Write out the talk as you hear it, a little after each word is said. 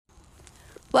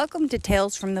Welcome to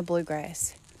Tales from the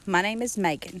Bluegrass. My name is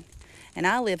Megan, and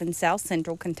I live in South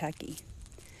Central Kentucky.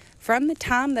 From the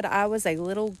time that I was a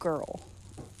little girl,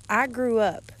 I grew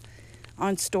up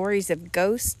on stories of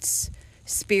ghosts,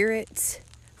 spirits,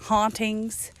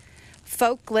 hauntings,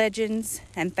 folk legends,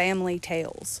 and family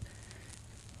tales.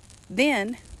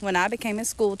 Then, when I became a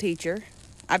school teacher,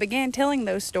 I began telling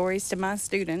those stories to my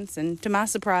students, and to my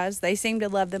surprise, they seemed to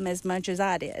love them as much as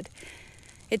I did.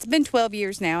 It's been 12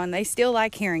 years now, and they still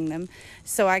like hearing them,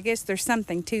 so I guess there's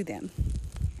something to them.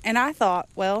 And I thought,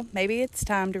 well, maybe it's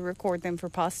time to record them for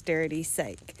posterity's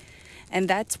sake. And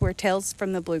that's where Tales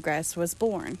from the Bluegrass was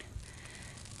born.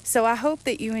 So I hope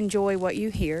that you enjoy what you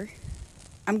hear.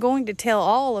 I'm going to tell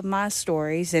all of my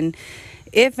stories, and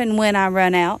if and when I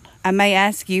run out, I may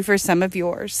ask you for some of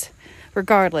yours.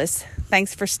 Regardless,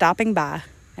 thanks for stopping by,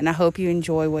 and I hope you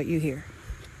enjoy what you hear.